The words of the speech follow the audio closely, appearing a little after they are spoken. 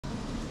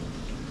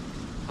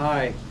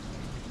Hi,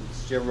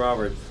 it's Jim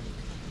Roberts,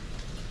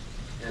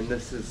 and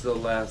this is the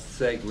last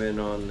segment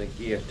on the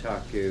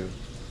Gyotaku.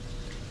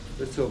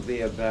 This will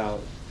be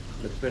about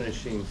the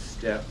finishing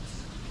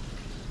steps.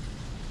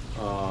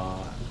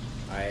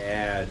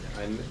 I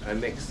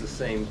mix the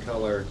same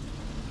color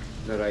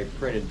that I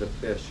printed the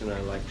fish, and I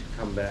like to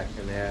come back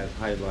and add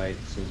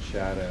highlights and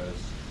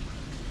shadows.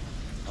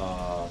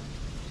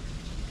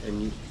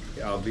 And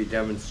I'll be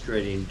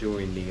demonstrating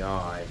doing the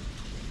eye,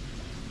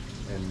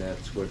 and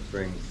that's what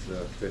brings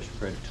the fish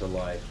print to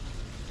life.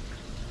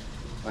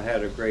 I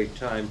had a great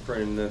time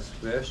printing this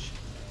fish.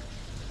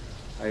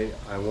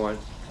 I want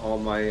all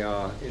my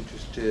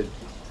interested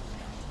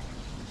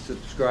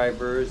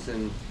subscribers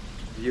and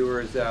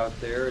viewers out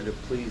there to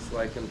please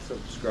like and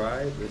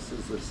subscribe. This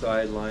is the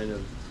sideline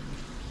of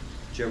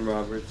Jim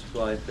Roberts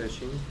Fly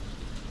Fishing.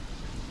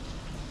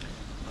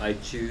 I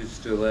choose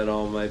to let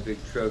all my big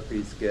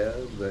trophies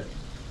go, but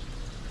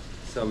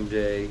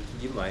someday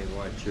you might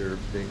want your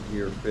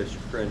fish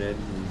printed,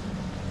 and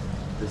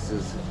this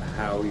is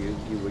how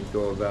you would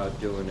go about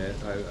doing it.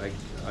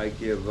 I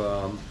give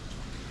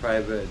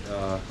private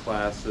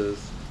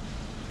classes,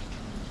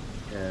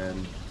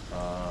 and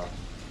I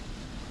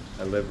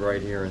live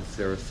right here in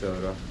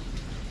Sarasota.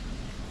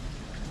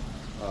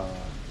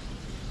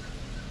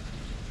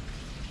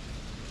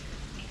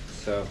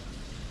 So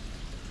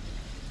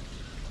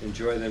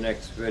enjoy the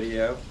next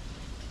video,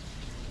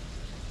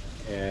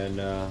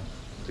 and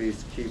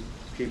please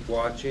keep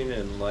watching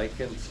and like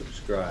and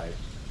subscribe.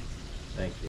 Thank you.